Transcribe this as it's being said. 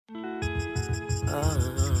Yeah.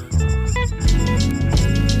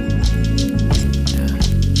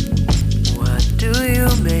 Why do you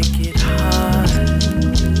make it hard?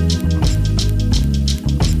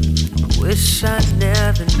 Wish I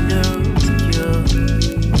never knew you,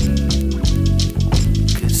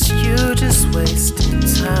 'cause you just wasted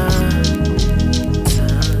time.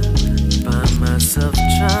 By myself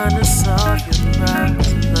trying to solve your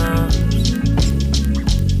problems.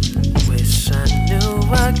 Wish I knew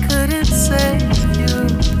I couldn't save you.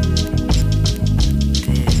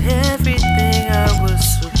 Did everything I was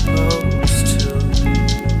supposed to.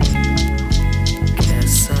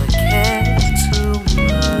 Guess I cared too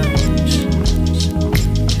much,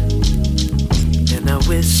 and I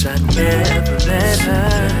wish I'd never met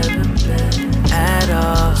her at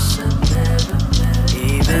all.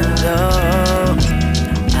 Even though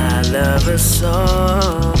I love her so,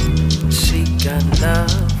 she got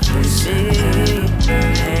love for me.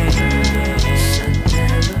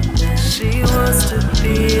 She wants to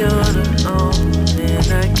be on her own, and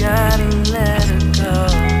I gotta let her go.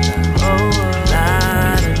 Oh,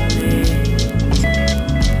 lie to me.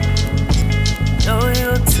 Know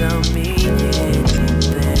you'll tell me anything.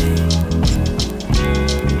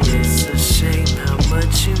 It's a shame how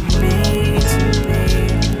much you mean to me.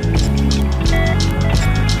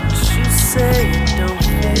 You say it don't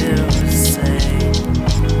feel the same.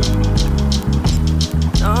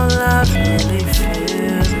 All I really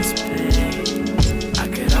feel is pain. I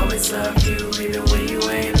could always love you even when you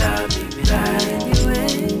ain't love me back.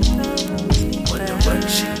 Wonder what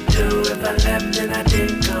you'd do if I left and I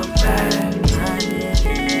didn't come back.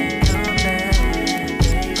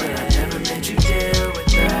 But I never made you deal with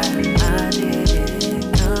that. I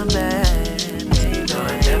didn't come back. No, I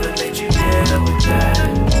never made you deal with that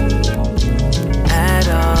at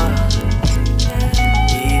all.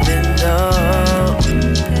 Even though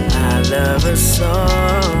I love her so,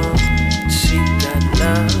 she got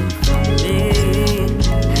love for me.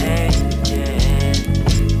 Hey, yeah.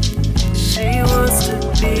 She wants to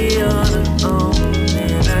be on her own,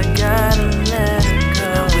 and I gotta let her go.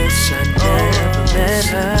 I wish I never met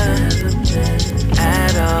her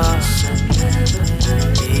at all.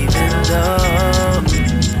 Even though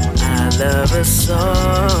I love her so,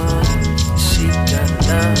 she got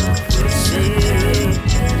love for me.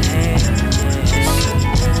 Hey,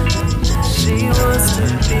 she wants to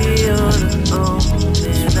be on her own,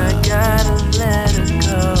 and I gotta let her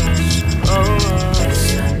go. Oh,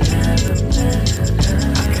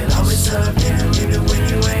 I could always love you even when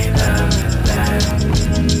you ain't love me back.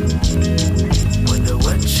 Wonder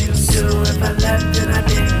what you'd do if I left and I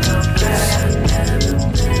didn't come back.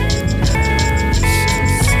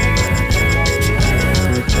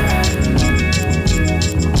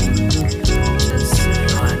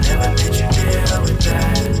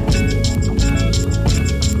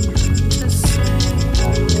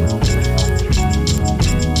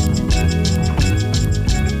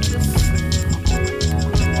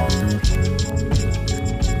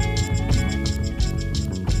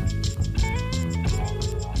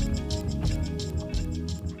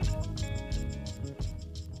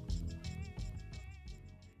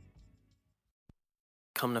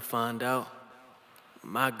 Come to find out,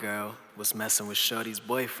 my girl was messing with Shorty's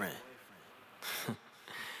boyfriend.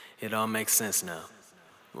 It all makes sense now.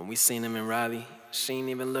 When we seen him in Raleigh, she didn't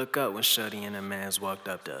even look up when Shorty and her mans walked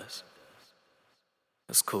up to us.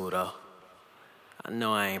 It's cool though. I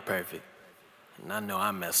know I ain't perfect, and I know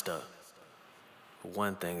I messed up. But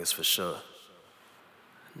one thing is for sure,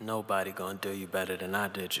 nobody gonna do you better than I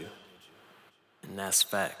did you. And that's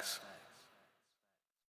facts.